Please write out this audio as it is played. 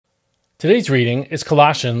Today's reading is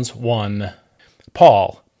Colossians 1.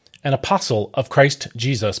 Paul, an apostle of Christ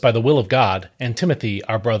Jesus by the will of God, and Timothy,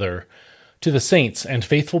 our brother, to the saints and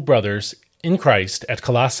faithful brothers in Christ at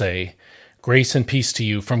Colossae, grace and peace to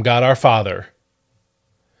you from God our Father.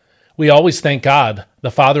 We always thank God,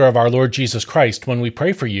 the Father of our Lord Jesus Christ, when we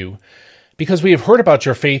pray for you, because we have heard about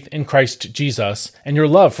your faith in Christ Jesus and your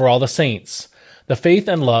love for all the saints, the faith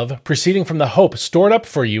and love proceeding from the hope stored up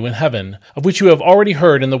for you in heaven, of which you have already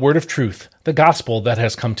heard in the word of truth, the gospel that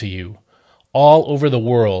has come to you. All over the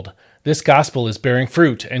world, this gospel is bearing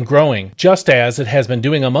fruit and growing, just as it has been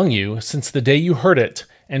doing among you since the day you heard it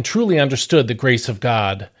and truly understood the grace of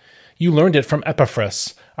God. You learned it from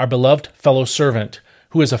Epaphras, our beloved fellow servant,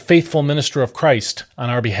 who is a faithful minister of Christ on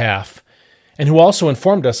our behalf, and who also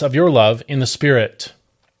informed us of your love in the Spirit.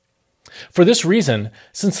 For this reason,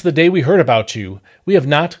 since the day we heard about you, we have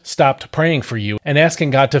not stopped praying for you and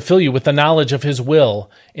asking God to fill you with the knowledge of His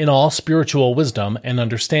will in all spiritual wisdom and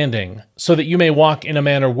understanding, so that you may walk in a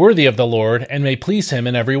manner worthy of the Lord and may please Him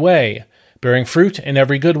in every way, bearing fruit in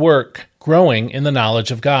every good work, growing in the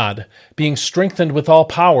knowledge of God, being strengthened with all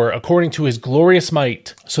power according to His glorious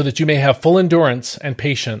might, so that you may have full endurance and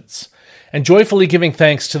patience, and joyfully giving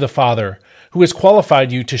thanks to the Father, who has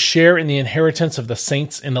qualified you to share in the inheritance of the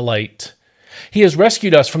saints in the light. He has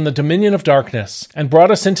rescued us from the dominion of darkness and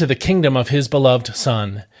brought us into the kingdom of His beloved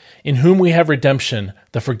Son, in whom we have redemption,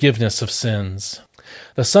 the forgiveness of sins.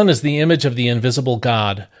 The Son is the image of the invisible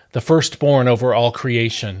God, the firstborn over all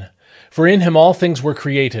creation. For in Him all things were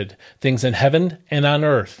created, things in heaven and on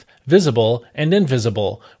earth, visible and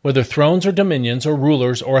invisible, whether thrones or dominions or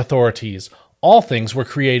rulers or authorities. All things were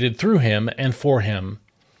created through Him and for Him.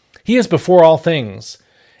 He is before all things,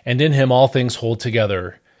 and in Him all things hold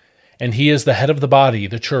together. And He is the head of the body,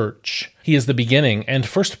 the church. He is the beginning and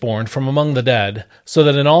firstborn from among the dead, so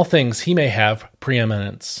that in all things He may have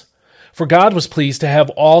preeminence. For God was pleased to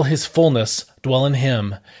have all His fullness dwell in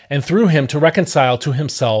Him, and through Him to reconcile to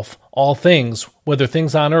Himself all things, whether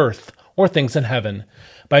things on earth or things in heaven,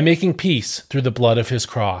 by making peace through the blood of His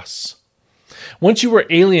cross. Once you were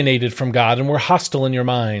alienated from God and were hostile in your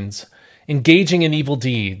minds, engaging in evil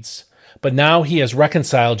deeds, but now He has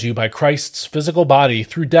reconciled you by Christ's physical body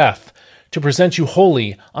through death to present you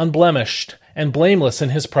holy, unblemished, and blameless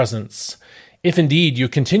in His presence, if indeed you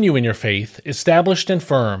continue in your faith, established and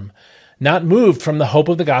firm, not moved from the hope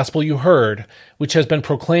of the gospel you heard, which has been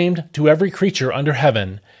proclaimed to every creature under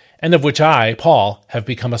heaven, and of which I, Paul, have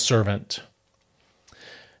become a servant.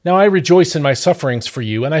 Now I rejoice in my sufferings for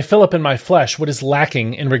you, and I fill up in my flesh what is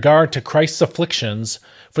lacking in regard to Christ's afflictions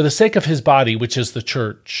for the sake of His body, which is the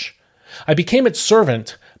church. I became its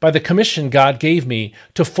servant by the commission God gave me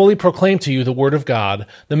to fully proclaim to you the word of God,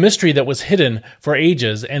 the mystery that was hidden for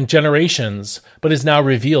ages and generations, but is now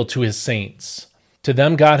revealed to His saints. To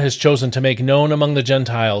them God has chosen to make known among the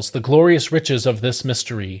Gentiles the glorious riches of this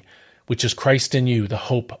mystery, which is Christ in you, the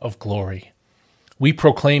hope of glory. We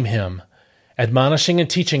proclaim Him, admonishing and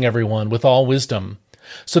teaching everyone with all wisdom,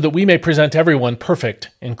 so that we may present everyone perfect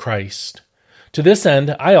in Christ. To this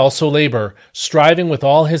end I also labor, striving with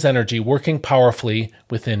all His energy, working powerfully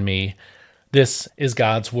within me. This is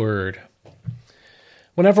God's Word.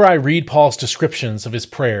 Whenever I read Paul's descriptions of his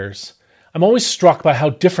prayers, I'm always struck by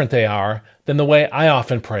how different they are than the way I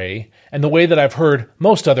often pray, and the way that I've heard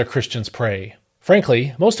most other Christians pray.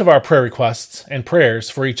 Frankly, most of our prayer requests and prayers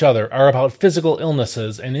for each other are about physical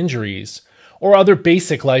illnesses and injuries, or other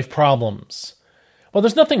basic life problems. Well,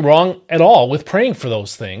 there's nothing wrong at all with praying for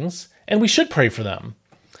those things, and we should pray for them.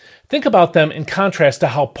 Think about them in contrast to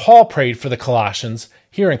how Paul prayed for the Colossians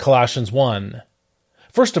here in Colossians 1.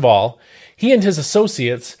 First of all, he and his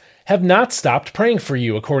associates have not stopped praying for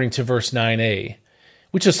you, according to verse 9a,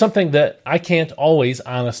 which is something that I can't always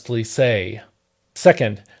honestly say.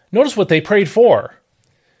 Second, notice what they prayed for.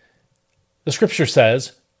 The scripture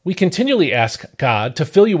says, "We continually ask God to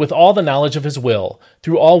fill you with all the knowledge of His will,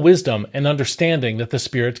 through all wisdom and understanding that the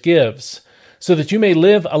Spirit gives, so that you may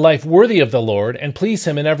live a life worthy of the Lord and please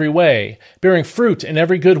Him in every way, bearing fruit in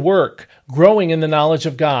every good work, growing in the knowledge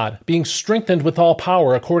of God, being strengthened with all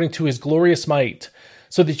power according to His glorious might,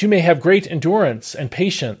 so that you may have great endurance and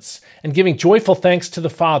patience, and giving joyful thanks to the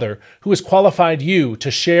Father, who has qualified you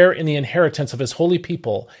to share in the inheritance of His holy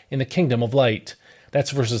people in the kingdom of light."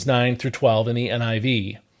 That's verses 9 through 12 in the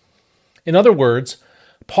NIV. In other words,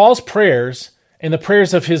 Paul's prayers and the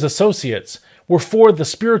prayers of his associates were for the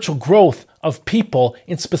spiritual growth of people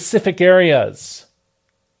in specific areas.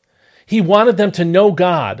 He wanted them to know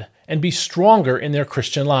God and be stronger in their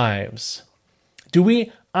Christian lives. Do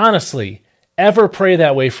we honestly ever pray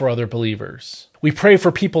that way for other believers? We pray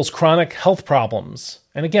for people's chronic health problems,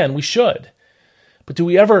 and again, we should. But do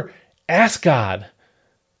we ever ask God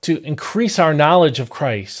to increase our knowledge of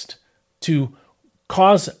Christ, to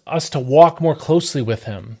cause us to walk more closely with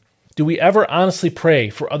him? Do we ever honestly pray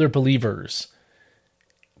for other believers,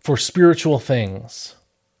 for spiritual things?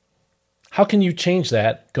 How can you change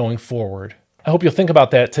that going forward? I hope you'll think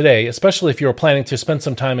about that today, especially if you're planning to spend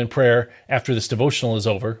some time in prayer after this devotional is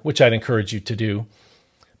over, which I'd encourage you to do.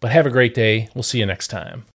 But have a great day. We'll see you next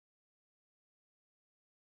time.